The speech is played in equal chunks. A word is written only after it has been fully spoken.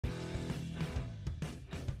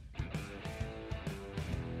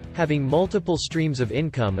Having multiple streams of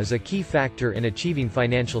income is a key factor in achieving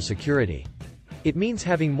financial security. It means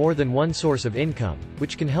having more than one source of income,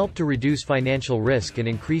 which can help to reduce financial risk and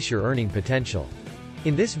increase your earning potential.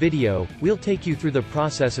 In this video, we'll take you through the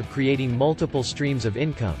process of creating multiple streams of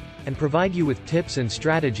income, and provide you with tips and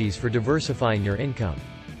strategies for diversifying your income.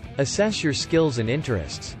 Assess your skills and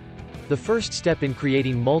interests. The first step in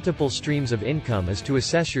creating multiple streams of income is to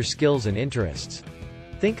assess your skills and interests.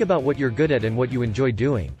 Think about what you're good at and what you enjoy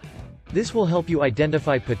doing. This will help you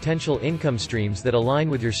identify potential income streams that align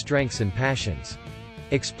with your strengths and passions.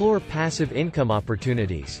 Explore passive income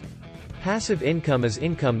opportunities. Passive income is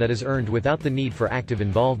income that is earned without the need for active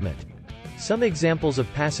involvement. Some examples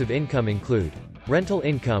of passive income include rental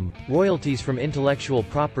income, royalties from intellectual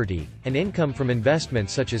property, and income from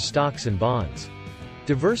investments such as stocks and bonds.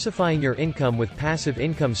 Diversifying your income with passive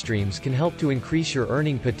income streams can help to increase your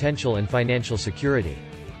earning potential and financial security.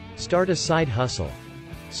 Start a side hustle.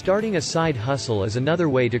 Starting a side hustle is another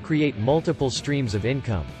way to create multiple streams of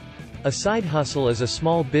income. A side hustle is a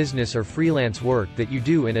small business or freelance work that you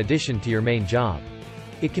do in addition to your main job.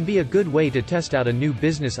 It can be a good way to test out a new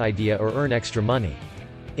business idea or earn extra money.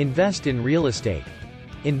 Invest in real estate.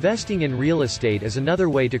 Investing in real estate is another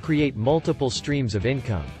way to create multiple streams of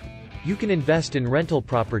income. You can invest in rental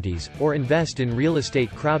properties, or invest in real estate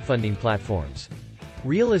crowdfunding platforms.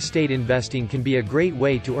 Real estate investing can be a great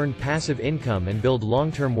way to earn passive income and build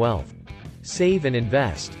long-term wealth. Save and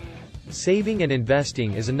invest. Saving and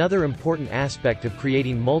investing is another important aspect of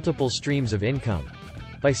creating multiple streams of income.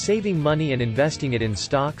 By saving money and investing it in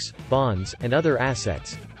stocks, bonds, and other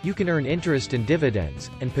assets, you can earn interest and dividends,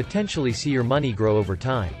 and potentially see your money grow over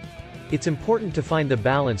time. It's important to find the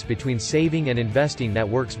balance between saving and investing that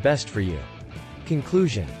works best for you.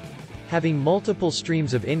 Conclusion. Having multiple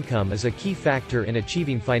streams of income is a key factor in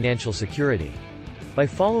achieving financial security. By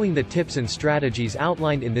following the tips and strategies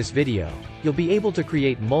outlined in this video, you'll be able to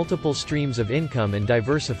create multiple streams of income and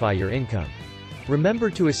diversify your income. Remember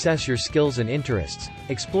to assess your skills and interests,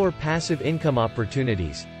 explore passive income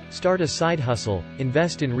opportunities, start a side hustle,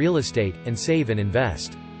 invest in real estate, and save and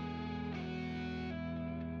invest.